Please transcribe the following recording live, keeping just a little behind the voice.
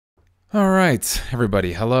All right,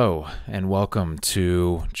 everybody, hello, and welcome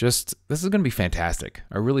to this is going to be fantastic,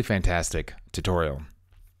 a really fantastic tutorial.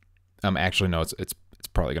 Actually, no, it's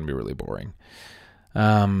probably going to be really boring.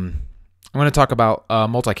 I'm going to talk about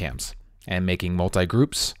multicams and making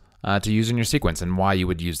multi-groups to use in your sequence and why you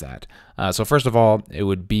would use that. So first of all, it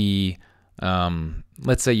would be,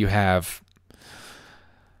 let's say you have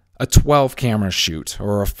a 12 camera shoot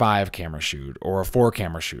or a 5 camera shoot or a 4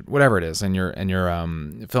 camera shoot, whatever it is, and you're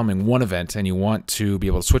filming one event and you want to be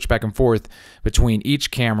able to switch back and forth between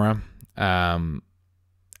each camera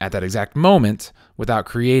at that exact moment without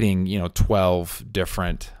creating 12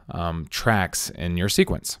 different tracks in your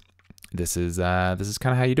sequence. This is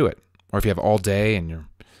kind of how you do it. Or if you have all day and you're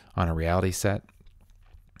on a reality set.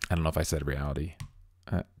 I don't know if I said reality.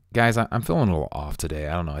 Guys, I'm feeling a little off today.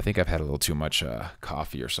 I don't know. I think I've had a little too much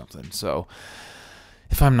coffee or something. So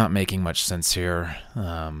if I'm not making much sense here,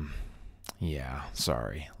 yeah,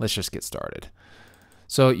 sorry. Let's just get started.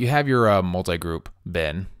 So you have your multi-group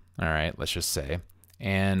bin, all right, let's just say.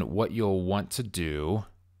 And what you'll want to do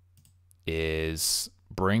is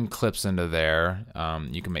bring clips into there.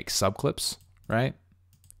 You can make subclips, right,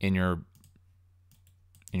 in your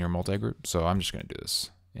multi-group. So I'm just going to do this.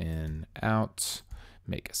 In, out.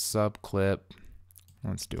 Make a subclip.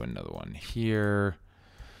 Let's do another one here.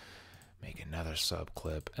 Make another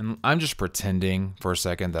subclip. And I'm just pretending for a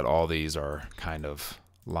second that all these are kind of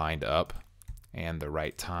lined up and the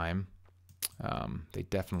right time. They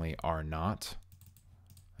definitely are not.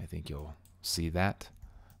 I think you'll see that.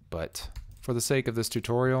 But for the sake of this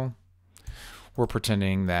tutorial, we're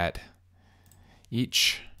pretending that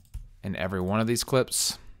each and every one of these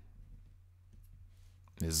clips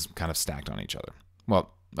is kind of stacked on each other.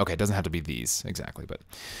 Well, okay, it doesn't have to be these exactly, but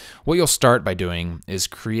what you'll start by doing is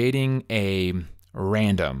creating a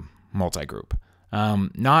random multi-group.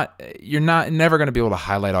 You're never going to be able to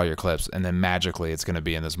highlight all your clips and then magically it's going to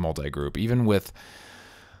be in this multi-group. Even with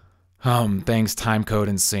things time code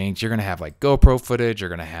and synced, you're going to have like GoPro footage, you're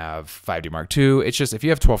going to have 5D Mark II. It's just if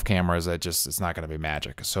you have 12 cameras, it's not going to be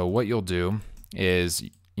magic. So what you'll do is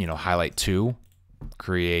highlight 2,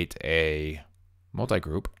 create a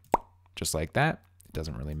multi-group just like that. It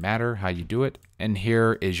doesn't really matter how you do it. And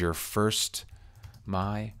here is your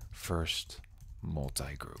my first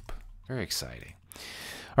multi-group. Very exciting.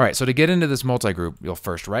 All right, so to get into this multi-group, you'll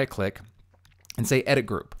first right-click and say Edit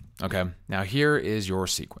Group. Okay, now here is your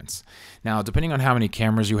sequence. Now, depending on how many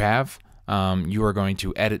cameras you have, you are going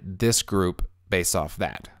to edit this group based off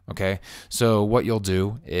that. Okay, so what you'll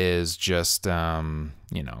do is just,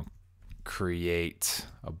 create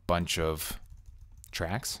a bunch of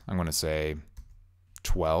tracks. I'm going to say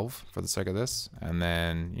 12 for the sake of this. And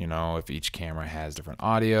then, if each camera has different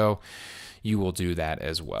audio, you will do that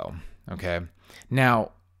as well. Okay.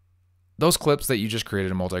 Now, those clips that you just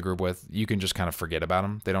created a multi-group with, you can just kind of forget about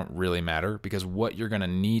them. They don't really matter because what you're going to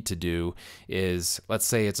need to do is, let's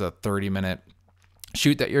say it's a 30-minute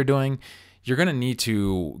shoot that you're doing. You're going to need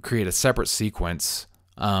to create a separate sequence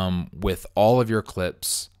with all of your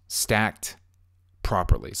clips stacked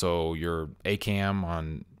properly. So your A cam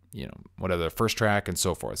on whatever the first track and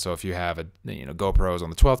so forth. So if you have GoPros on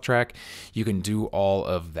the 12th track, you can do all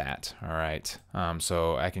of that. All right.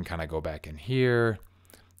 So I can kind of go back in here.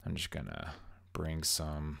 I'm just gonna bring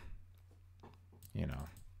some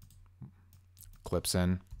clips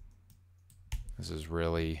in. This is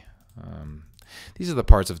really these are the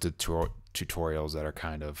parts of the tutorials that are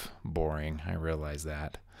kind of boring. I realize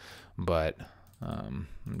that, but I'm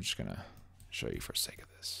just gonna show you for the sake of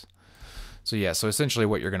this. So yeah, so essentially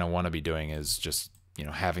what you're going to want to be doing is just,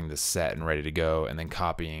 having this set and ready to go and then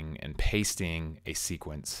copying and pasting a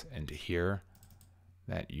sequence into here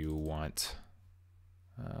that you want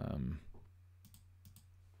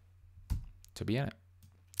to be in it.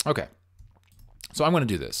 Okay, so I'm going to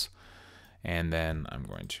do this. And then I'm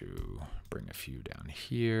going to bring a few down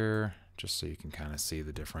here just so you can kind of see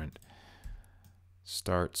the different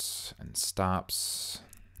starts and stops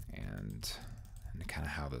and kind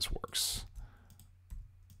of how this works.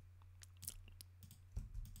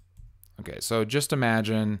 Okay, so just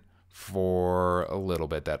imagine for a little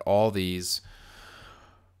bit that all these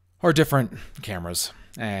are different cameras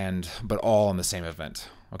but all in the same event.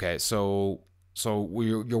 Okay, so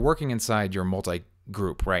you're working inside your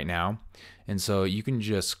multi-group right now, and so you can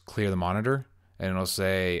just clear the monitor and it'll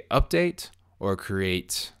say update or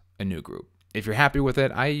create a new group. If you're happy with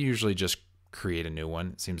it, I usually just create a new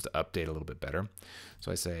one. It seems to update a little bit better.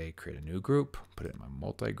 So I say create a new group, put it in my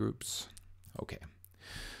multi-groups. Okay.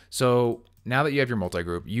 So now that you have your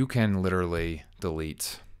multi-group, you can literally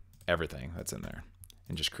delete everything that's in there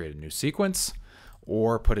and just create a new sequence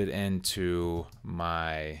or put it into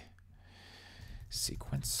my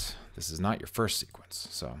sequence. This is not your first sequence.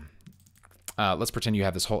 So let's pretend you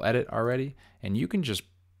have this whole edit already, and you can just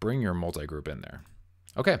bring your multi-group in there.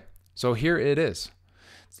 Okay, so here it is.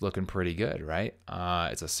 It's looking pretty good, right?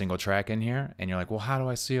 It's a single track in here, and you're like, well, how do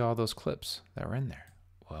I see all those clips that were in there?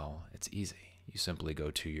 Well, it's easy. You simply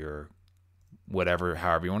go to your however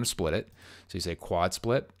you want to split it. So you say quad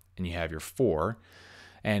split, and you have your 4.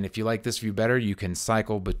 And if you like this view better, you can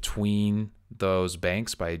cycle between those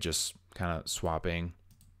banks by just kind of swapping,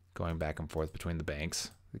 going back and forth between the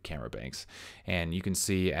banks, the camera banks. And you can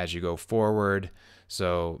see as you go forward,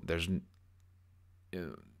 so there's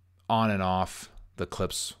on and off, the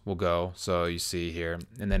clips will go. So you see here,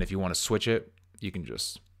 and then if you want to switch it, you can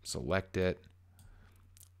just select it,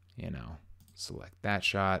 select that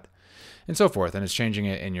shot and so forth. And it's changing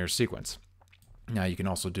it in your sequence. Now you can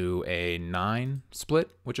also do a 9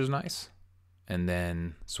 split, which is nice, and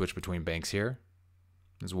then switch between banks here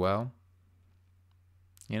as well.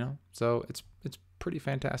 So it's pretty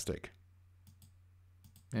fantastic.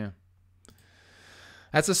 Yeah,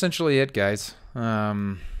 that's essentially it, guys.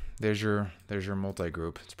 There's your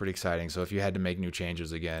multi-group. It's pretty exciting. So if you had to make new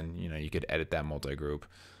changes again, you could edit that multi-group.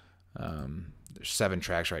 There's 7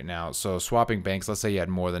 tracks right now. So swapping banks, let's say you had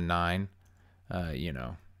more than 9,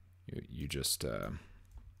 you just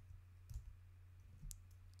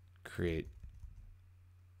create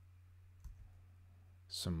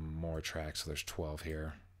some more tracks. So there's 12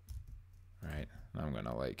 here, right? I'm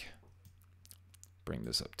gonna bring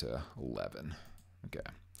this up to 11. Okay,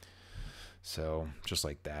 so just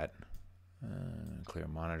like that. Clear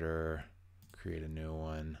monitor, create a new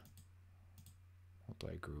one,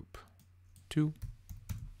 multi-group 2.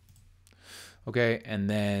 Okay, and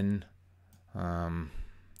then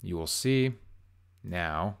you will see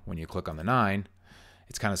now when you click on the 9,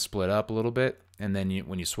 it's kind of split up a little bit, and then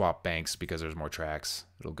when you swap banks, because there's more tracks,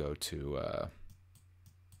 it'll go to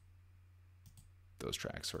those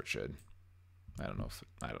tracks, or it should. I don't know.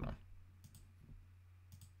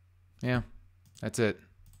 Yeah, that's it.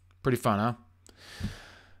 Pretty fun, huh?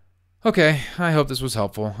 Okay, I hope this was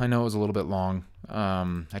helpful. I know it was a little bit long.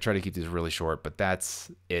 I try to keep these really short, but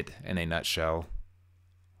that's it in a nutshell.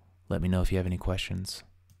 Let me know if you have any questions.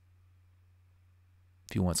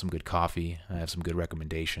 If you want some good coffee, I have some good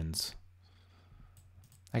recommendations.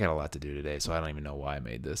 I got a lot to do today, so I don't even know why I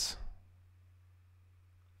made this.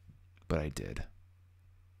 But I did.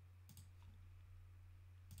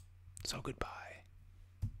 So goodbye.